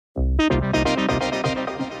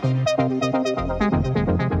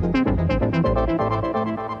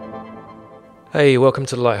Hey, welcome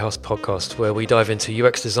to the Lighthouse podcast, where we dive into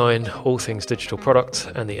UX design, all things digital product,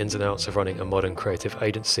 and the ins and outs of running a modern creative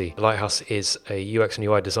agency. Lighthouse is a UX and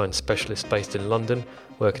UI design specialist based in London,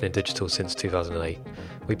 working in digital since 2008.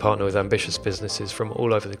 We partner with ambitious businesses from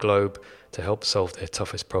all over the globe to help solve their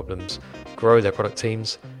toughest problems, grow their product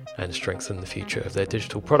teams, and strengthen the future of their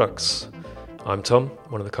digital products. I'm Tom,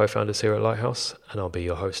 one of the co-founders here at Lighthouse, and I'll be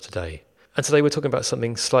your host today. And today we're talking about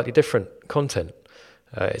something slightly different, content.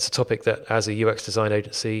 It's a topic that, as a UX design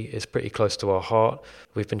agency, is pretty close to our heart.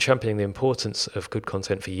 We've been championing the importance of good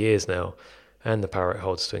content for years now, and the power it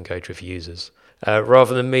holds to engage with users.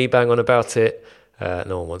 Rather than me bang on about it,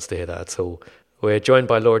 no one wants to hear that at all. We're joined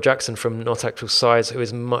by Laura Jackson from Not Actual Size, who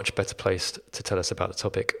is much better placed to tell us about the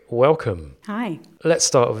topic. Welcome. Hi. Let's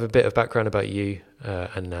start with a bit of background about you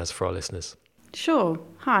and Naz for our listeners. Sure.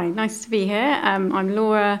 Hi, nice to be here. I'm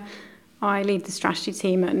Laura. I lead the strategy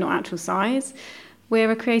team at Not Actual Size. We're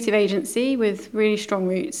a creative agency with really strong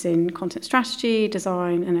roots in content strategy,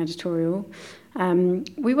 design and editorial.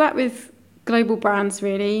 We work with global brands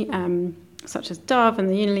really, such as Dove and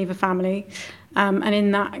the Unilever family. And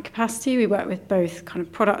in that capacity, we work with both kind of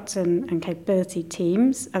product and capability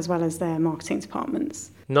teams, as well as their marketing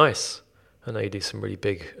departments. Nice. I know you do some really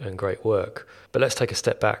big and great work. But let's take a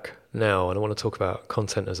step back now, and I want to talk about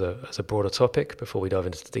content as a broader topic before we dive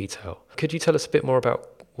into the detail. Could you tell us a bit more about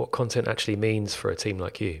what content actually means for a team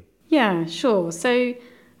like you? Yeah, sure. So I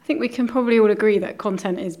think we can probably all agree that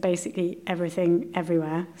content is basically everything,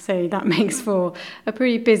 everywhere. So that makes for a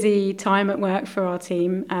pretty busy time at work for our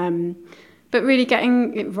team. But really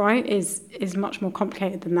getting it right is much more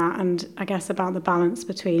complicated than that. And I guess about the balance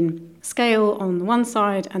between scale on the one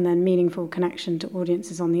side and then meaningful connection to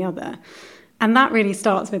audiences on the other. And that really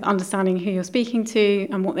starts with understanding who you're speaking to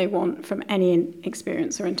and what they want from any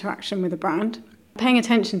experience or interaction with a brand. Paying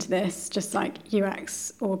attention to this, just like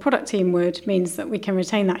UX or a product team would, means that we can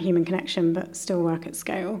retain that human connection but still work at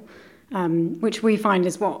scale, which we find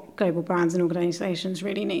is what global brands and organisations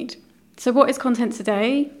really need. So what is content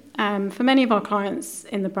today? For many of our clients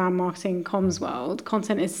in the brand marketing comms world,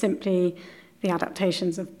 content is simply the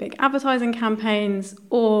adaptations of big advertising campaigns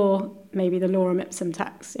or maybe the lorem ipsum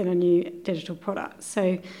text in a new digital product.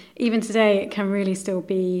 So even today, it can really still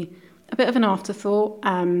be a bit of an afterthought,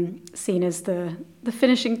 seen as the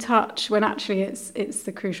finishing touch, when actually it's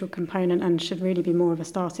the crucial component and should really be more of a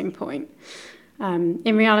starting point.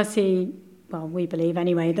 In reality, well, we believe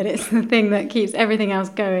anyway, that it's the thing that keeps everything else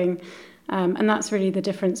going. And that's really the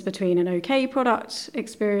difference between an okay product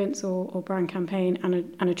experience or brand campaign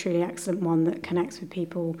and a truly excellent one that connects with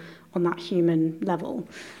people on that human level.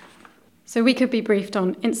 So we could be briefed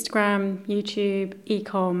on Instagram, YouTube,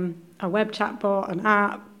 e-com, a web chatbot, an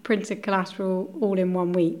app, printed collateral all in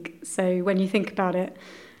 1 week. So when you think about it,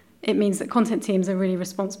 it means that content teams are really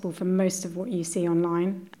responsible for most of what you see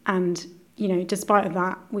online. And, despite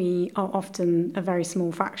that, we are often a very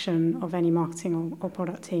small fraction of any marketing or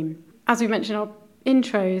product team. As we mentioned in our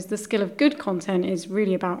intros, the skill of good content is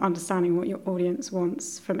really about understanding what your audience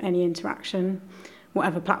wants from any interaction,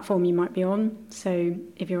 whatever platform you might be on. So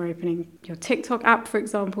if you're opening your TikTok app, for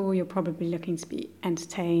example, you're probably looking to be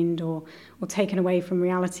entertained or taken away from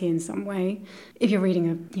reality in some way. If you're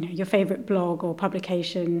reading your favorite blog or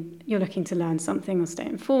publication, you're looking to learn something or stay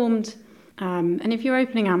informed. And if you're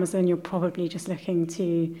opening Amazon, you're probably just looking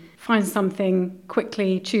to find something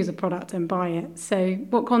quickly, choose a product and buy it. So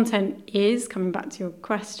what content is, coming back to your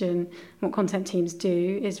question, what content teams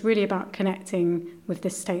do is really about connecting with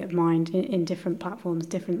this state of mind in different platforms,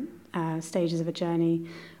 different stages of a journey,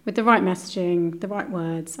 with the right messaging, the right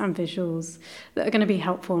words and visuals that are going to be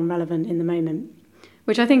helpful and relevant in the moment,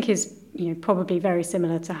 which I think is probably very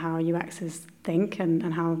similar to how UXers think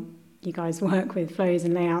and how you guys work with flows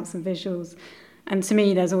and layouts and visuals. And to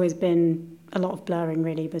me, there's always been a lot of blurring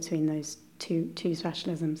really between those two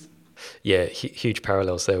specialisms. Yeah, huge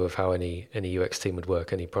parallels there with how any UX team would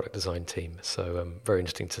work, any product design team. So very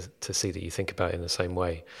interesting to see that you think about it in the same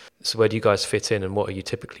way. So where do you guys fit in and what are you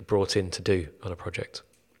typically brought in to do on a project?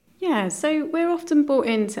 Yeah, so we're often brought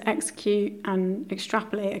in to execute and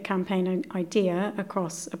extrapolate a campaign idea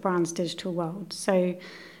across a brand's digital world. So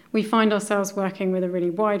we find ourselves working with a really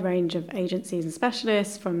wide range of agencies and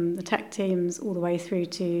specialists, from the tech teams all the way through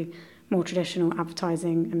to more traditional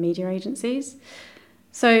advertising and media agencies.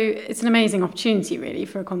 So it's an amazing opportunity really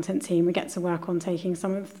for a content team. We get to work on taking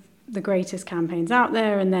some of the greatest campaigns out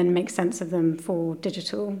there and then make sense of them for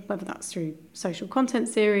digital, whether that's through social content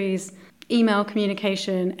series, email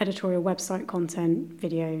communication, editorial website content,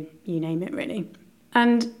 video, you name it really.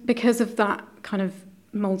 And because of that kind of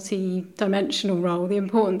multi-dimensional role, the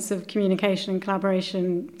importance of communication and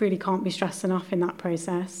collaboration really can't be stressed enough in that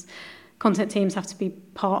process. content teams have to be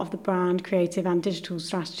part of the brand, creative and digital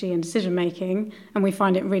strategy and decision making, and we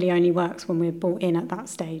find it really only works when we're brought in at that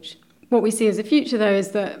stage. What we see as a future, though,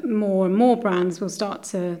 is that more and more brands will start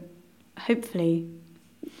to hopefully,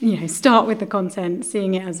 start with the content,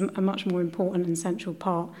 seeing it as a much more important and central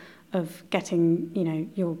part of getting,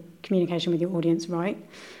 your communication with your audience right,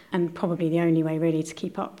 and probably the only way really to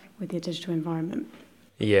keep up with your digital environment.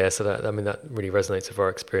 Yeah, so that really resonates with our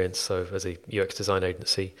experience. So as a UX design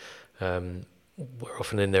agency, we're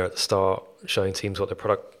often in there at the start showing teams what their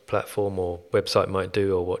product platform or website might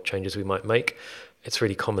do or what changes we might make. It's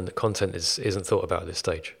really common that content isn't thought about at this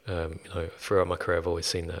stage. Throughout my career, I've always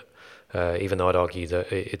seen that. Even though I'd argue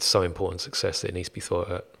that it's so important success that it needs to be thought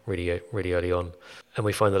at really, really early on. And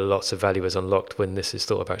we find that lots of value is unlocked when this is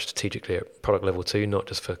thought about strategically at product level too, not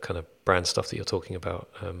just for kind of brand stuff that you're talking about.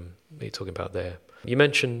 There. You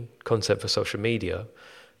mentioned content for social media.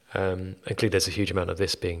 And clearly there's a huge amount of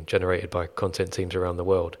this being generated by content teams around the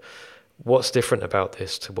world. What's different about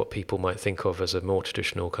this to what people might think of as a more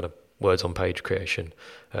traditional kind of words on page creation?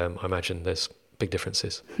 I imagine there's big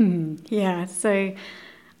differences. Yeah, so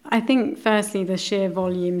I think firstly the sheer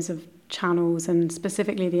volumes of channels and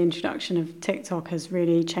specifically the introduction of TikTok has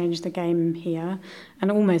really changed the game here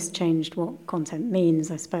and almost changed what content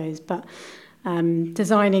means, I suppose. But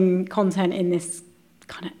designing content in this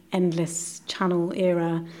kind of endless channel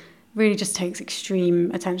era really just takes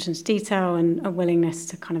extreme attention to detail and a willingness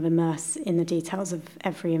to kind of immerse in the details of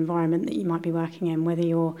every environment that you might be working in, whether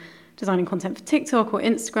you're designing content for TikTok or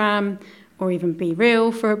Instagram or even Be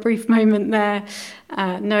Real for a brief moment there.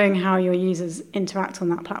 Knowing how your users interact on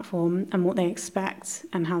that platform and what they expect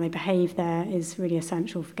and how they behave there is really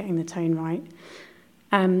essential for getting the tone right.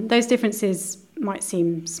 Those differences might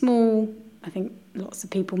seem small. I think lots of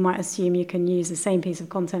people might assume you can use the same piece of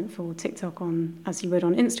content for TikTok as you would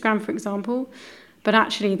on Instagram, for example. But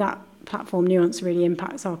actually that platform nuance really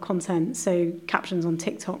impacts our content. So captions on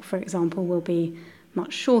TikTok, for example, will be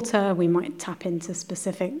much shorter. We might tap into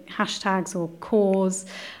specific hashtags or cores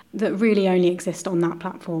that really only exist on that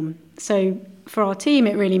platform. So for our team,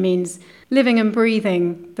 it really means living and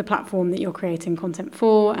breathing the platform that you're creating content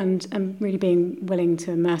for and really being willing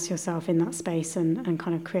to immerse yourself in that space and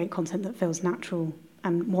kind of create content that feels natural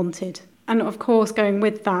and wanted. And of course, going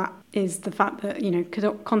with that is the fact that,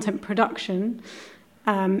 content production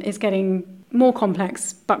is getting more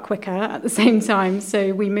complex but quicker at the same time.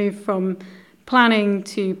 So we move from planning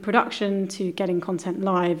to production to getting content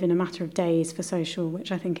live in a matter of days for social, which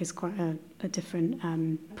I think is quite a different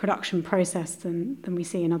production process than we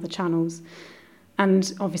see in other channels.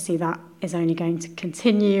 And obviously that is only going to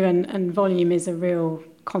continue and volume is a real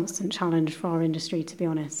constant challenge for our industry, to be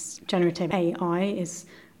honest. Generative AI is,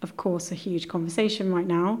 of course, a huge conversation right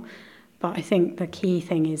now, but I think the key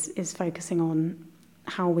thing is focusing on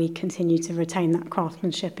how we continue to retain that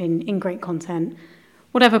craftsmanship in great content,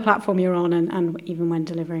 whatever platform you're on and even when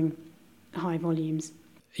delivering high volumes.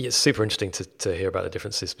 It's super interesting to hear about the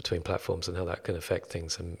differences between platforms and how that can affect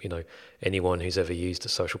things. And, anyone who's ever used a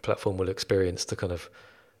social platform will experience the kind of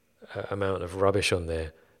amount of rubbish on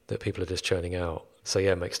there that people are just churning out. So,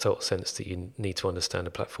 yeah, it makes total sense that you need to understand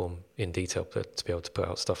a platform in detail to be able to put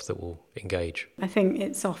out stuff that will engage. I think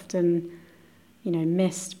it's often,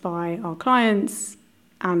 missed by our clients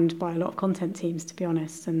and by a lot of content teams, to be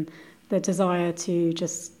honest. And the desire to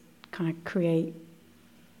just kind of create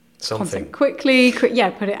something content quickly, put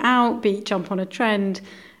it out, jump on a trend,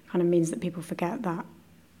 kind of means that people forget that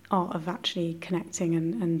art of actually connecting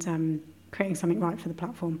and creating something right for the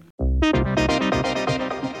platform.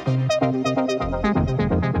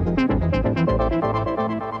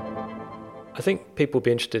 I think people will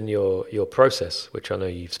be interested in your process, which I know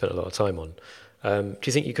you've spent a lot of time on. Do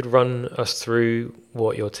you think you could run us through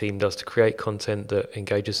what your team does to create content that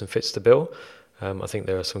engages and fits the bill? I think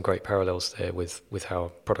there are some great parallels there with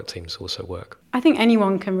how product teams also work. I think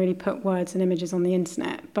anyone can really put words and images on the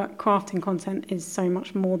internet, but crafting content is so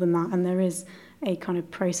much more than that, and there is a kind of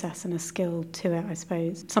process and a skill to it, I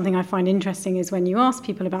suppose. Something I find interesting is when you ask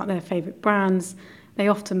people about their favourite brands, they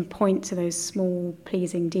often point to those small,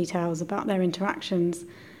 pleasing details about their interactions.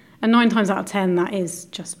 And 9 times out of 10, that is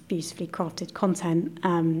just beautifully crafted content,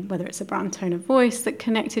 whether it's a brand tone of voice that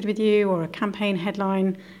connected with you or a campaign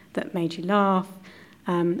headline that made you laugh,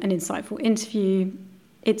 an insightful interview.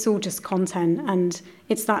 It's all just content, and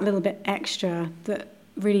it's that little bit extra that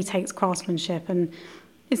really takes craftsmanship, and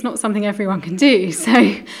it's not something everyone can do.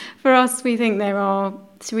 So for us, we think there are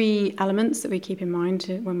 3 elements that we keep in mind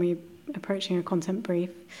when we're approaching a content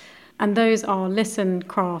brief. And those are listen,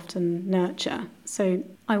 craft, and nurture. So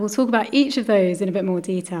I will talk about each of those in a bit more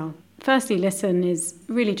detail. Firstly, listen is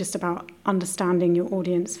really just about understanding your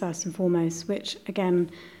audience first and foremost, which again,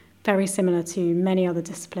 very similar to many other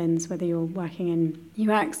disciplines, whether you're working in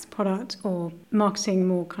UX, product, or marketing,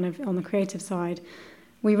 more kind of on the creative side.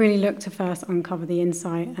 We really look to first uncover the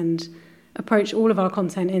insight and approach all of our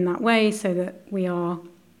content in that way so that we are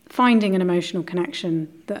finding an emotional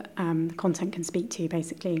connection that the content can speak to,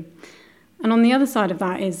 basically. And on the other side of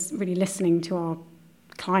that is really listening to our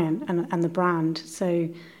client and the brand. So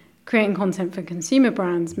creating content for consumer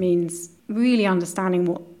brands means really understanding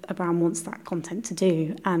what a brand wants that content to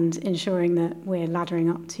do and ensuring that we're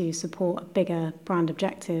laddering up to support a bigger brand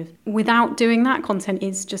objective. Without doing that, content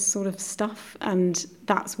is just sort of stuff, and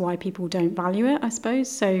that's why people don't value it, I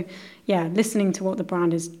suppose. So yeah, listening to what the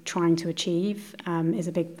brand is trying to achieve is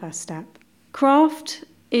a big first step. Craft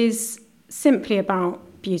is simply about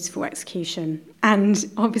beautiful execution,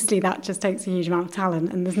 and obviously that just takes a huge amount of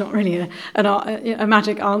talent, and there's not really a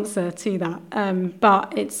magic answer to that,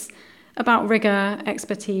 but it's about rigor,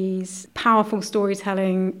 expertise, powerful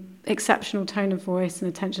storytelling, exceptional tone of voice and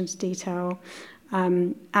attention to detail,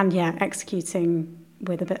 and executing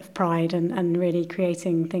with a bit of pride and really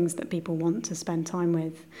creating things that people want to spend time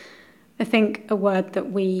with. I think a word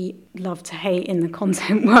that we love to hate in the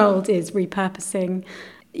content world is repurposing.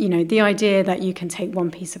 You know, the idea that you can take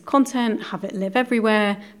one piece of content, have it live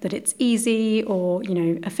everywhere, that it's easy or,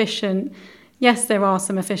 efficient. Yes, there are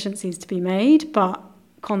some efficiencies to be made, but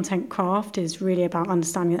content craft is really about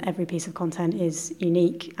understanding that every piece of content is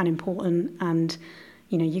unique and important, and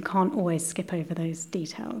you can't always skip over those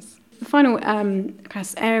details. The final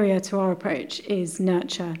area to our approach is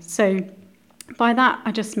nurture. So by that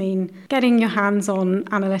I just mean getting your hands on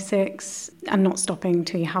analytics and not stopping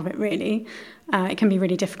till you have it, really. It can be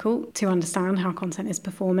really difficult to understand how content is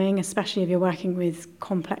performing, especially if you're working with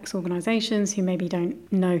complex organisations who maybe don't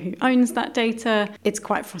know who owns that data. It's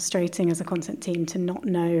quite frustrating as a content team to not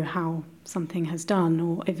know how something has done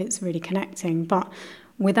or if it's really connecting. But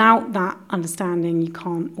without that understanding, you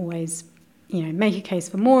can't always, make a case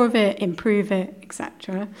for more of it, improve it,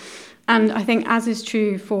 etc. And I think, as is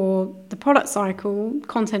true for the product cycle,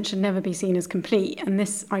 content should never be seen as complete. And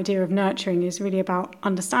this idea of nurturing is really about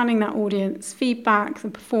understanding that audience, feedback, the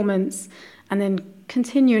performance, and then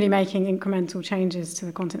continually making incremental changes to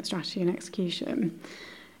the content strategy and execution.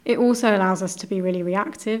 It also allows us to be really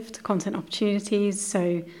reactive to content opportunities.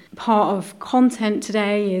 So part of content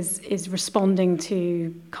today is responding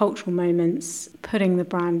to cultural moments, putting the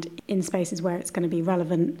brand in spaces where it's going to be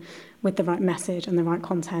relevant with the right message and the right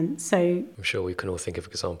content. So I'm sure we can all think of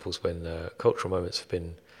examples when cultural moments have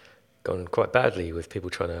been gone quite badly with people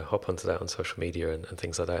trying to hop onto that on social media and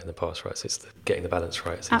things like that in the past, right? So it's getting the balance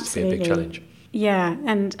right seems Absolutely. to be a big challenge. Yeah,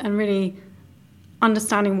 and really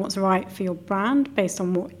understanding what's right for your brand based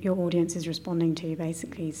on what your audience is responding to,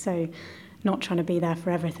 basically. So not trying to be there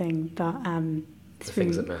for everything, but the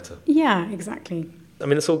things that matter. Yeah, exactly. I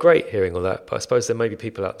mean, it's all great hearing all that, but I suppose there may be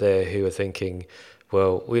people out there who are thinking,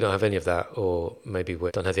 well, we don't have any of that, or maybe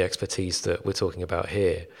we don't have the expertise that we're talking about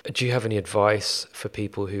here. Do you have any advice for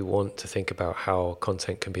people who want to think about how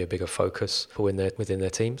content can be a bigger focus within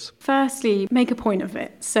their teams? Firstly, make a point of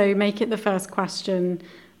it. So make it the first question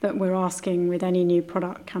that we're asking with any new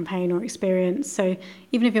product campaign or experience. So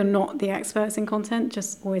even if you're not the experts in content,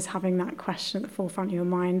 just always having that question at the forefront of your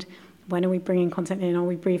mind. When are we bringing content in? Are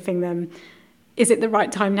we briefing them? Is it the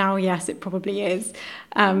right time now? Yes, it probably is.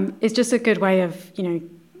 It's just a good way of,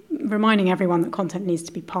 reminding everyone that content needs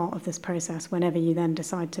to be part of this process whenever you then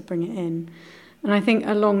decide to bring it in. And I think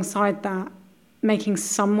alongside that, making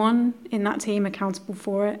someone in that team accountable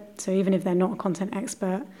for it. So even if they're not a content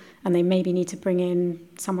expert and they maybe need to bring in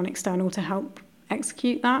someone external to help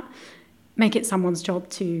execute that, make it someone's job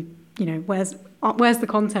to, where's the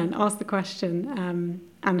content? Ask the question.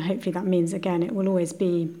 And hopefully that means, again, it will always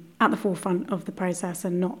be at the forefront of the process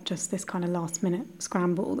and not just this kind of last minute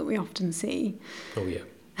scramble that we often see. Oh, yeah.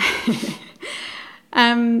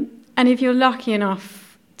 And if you're lucky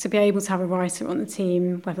enough to be able to have a writer on the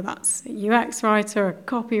team, whether that's a UX writer, a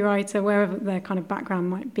copywriter, wherever their kind of background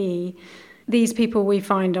might be, these people we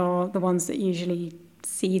find are the ones that usually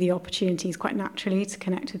see the opportunities quite naturally to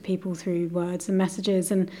connect with people through words and messages,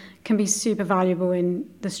 and can be super valuable in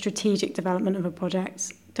the strategic development of a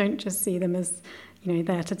project. Don't just see them as,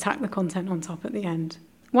 there to tack the content on top at the end.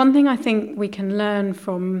 One thing I think we can learn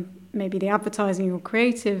from maybe the advertising or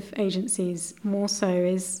creative agencies more so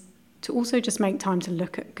is to also just make time to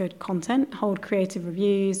look at good content, hold creative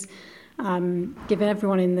reviews, give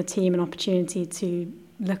everyone in the team an opportunity to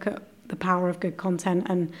look at the power of good content.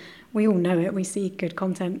 And we all know it. We see good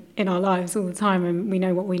content in our lives all the time and we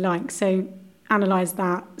know what we like. So analyse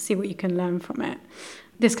that, see what you can learn from it.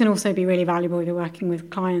 This can also be really valuable if you're working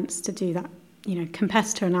with clients to do that,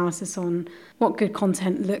 competitor analysis on what good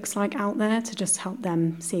content looks like out there, to just help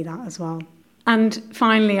them see that as well. And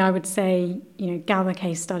finally, I would say, gather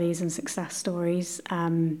case studies and success stories.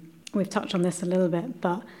 We've touched on this a little bit,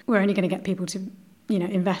 but we're only going to get people to,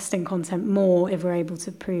 invest in content more if we're able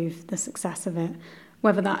to prove the success of it.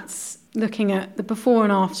 Whether that's looking at the before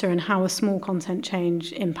and after and how a small content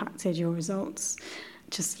change impacted your results.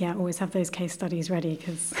 Just, always have those case studies ready,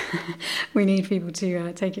 because we need people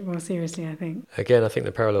to take it more seriously, I think. Again, I think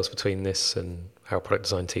the parallels between this and how product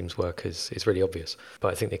design teams work is really obvious.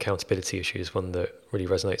 But I think the accountability issue is one that really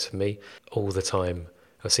resonates for me. All the time,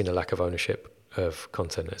 I've seen a lack of ownership of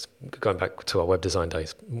content. It's going back to our web design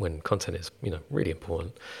days, when content is, really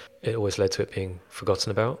important. It always led to it being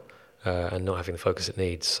forgotten about and not having the focus it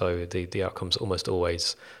needs. So the outcomes almost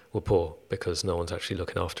always were poor, because no one's actually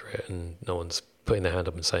looking after it and no one's putting their hand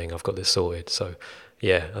up and saying, I've got this sorted. So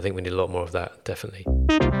I think we need a lot more of that, definitely.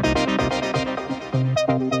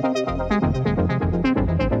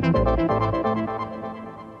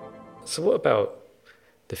 So what about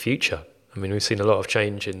the future? I mean, we've seen a lot of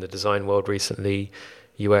change in the design world recently.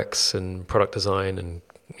 UX and product design and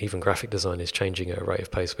even graphic design is changing at a rate of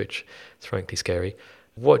pace, which is frankly scary.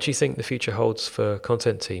 What do you think the future holds for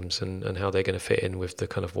content teams and how they're going to fit in with the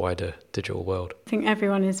kind of wider digital world? I think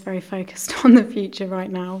everyone is very focused on the future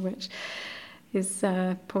right now, which is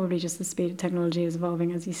probably just the speed of technology is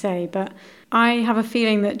evolving, as you say. But I have a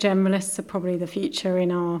feeling that generalists are probably the future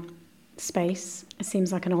in our space. It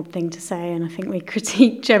seems like an odd thing to say, and I think we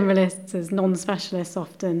critique generalists as non-specialists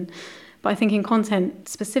often. But I think in content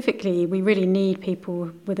specifically, we really need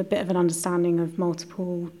people with a bit of an understanding of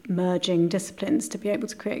multiple merging disciplines to be able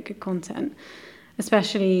to create good content,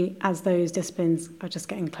 especially as those disciplines are just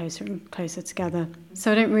getting closer and closer together.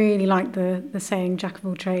 So I don't really like the saying jack of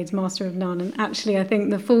all trades, master of none. And actually, I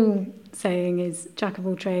think the full saying is jack of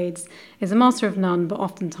all trades is a master of none, but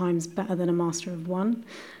oftentimes better than a master of one,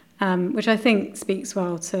 which I think speaks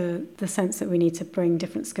well to the sense that we need to bring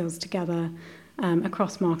different skills together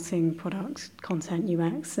across marketing, product, content,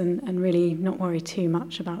 UX, and really not worry too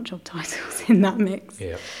much about job titles in that mix.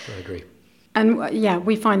 Yeah, I agree. And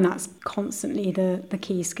we find that's constantly the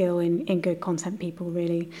key skill in good content people,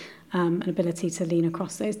 really, an ability to lean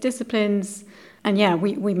across those disciplines. And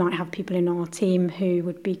we might have people in our team who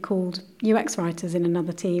would be called UX writers in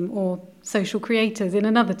another team, or social creators in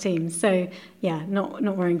another team. So not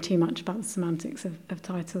worrying too much about the semantics of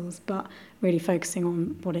titles, but really focusing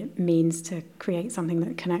on what it means to create something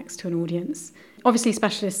that connects to an audience. Obviously,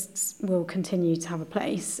 specialists will continue to have a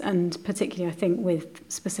place, and particularly, I think, with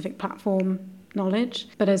specific platform knowledge.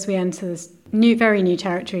 But as we enter this very new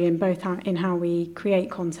territory in both in how we create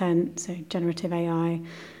content, so generative AI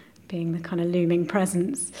being the kind of looming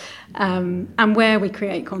presence, and where we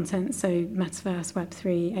create content, so metaverse,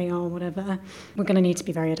 Web3, AR, whatever, we're going to need to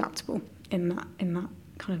be very adaptable in that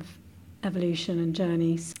kind of evolution and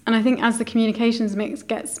journeys. And I think as the communications mix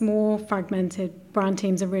gets more fragmented, brand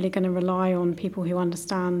teams are really going to rely on people who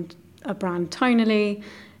understand a brand tonally,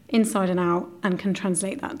 inside and out, and can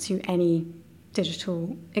translate that to any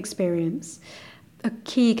digital experience. A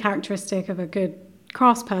key characteristic of a good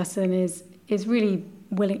craftsperson is really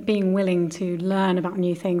being willing to learn about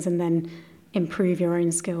new things and then improve your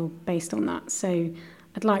own skill based on that. So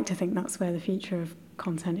I'd like to think that's where the future of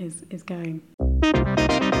content is going.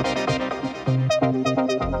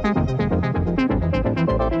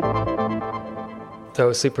 That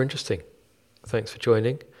was super interesting. Thanks for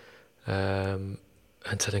joining and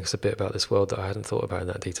telling us a bit about this world that I hadn't thought about in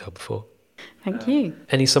that detail before. Thank you.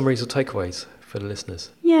 Any summaries or takeaways for the listeners?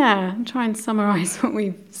 Yeah, I'll try and summarise what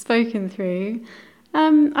we've spoken through.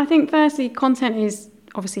 I think firstly, content is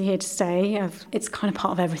obviously here to stay. It's kind of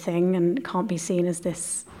part of everything and can't be seen as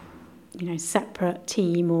this, separate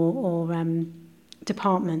team or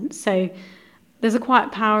department. So there's a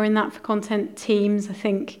quiet power in that for content teams. I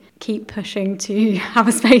think keep pushing to have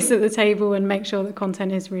a space at the table and make sure that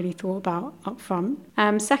content is really thought about up front.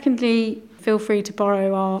 Secondly, feel free to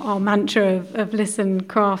borrow our mantra of listen,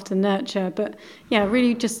 craft and nurture. But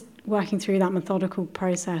really just working through that methodical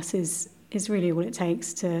process is really all it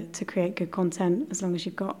takes to create good content, as long as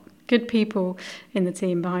you've got good people in the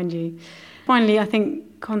team behind you. Finally, I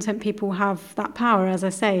think content people have that power, as I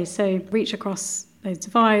say, so reach across those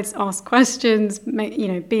divides, ask questions,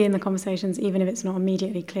 be in the conversations, even if it's not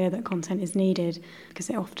immediately clear that content is needed, because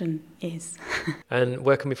it often is. And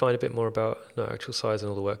where can we find a bit more about Not Actual Size and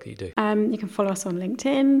all the work that you do? You can follow us on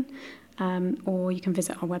LinkedIn, or you can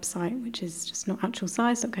visit our website, which is just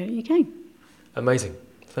notactualsize.co.uk. Amazing.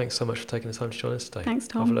 Thanks so much for taking the time to join us today. Thanks,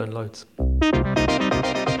 Tom. I've learned loads.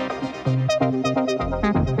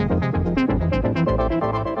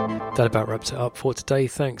 That about wraps it up for today.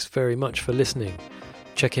 Thanks very much for listening.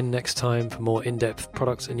 Check in next time for more in-depth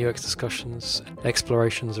product and UX discussions,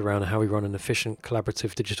 explorations around how we run an efficient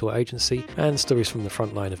collaborative digital agency, and stories from the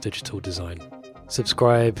front line of digital design.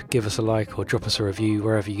 Subscribe, give us a like, or drop us a review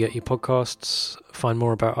wherever you get your podcasts. Find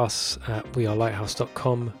more about us at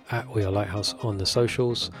wearelighthouse.com, at wearelighthouse on the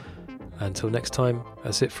socials. Until next time,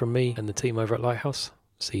 that's it from me and the team over at Lighthouse.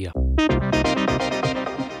 See ya.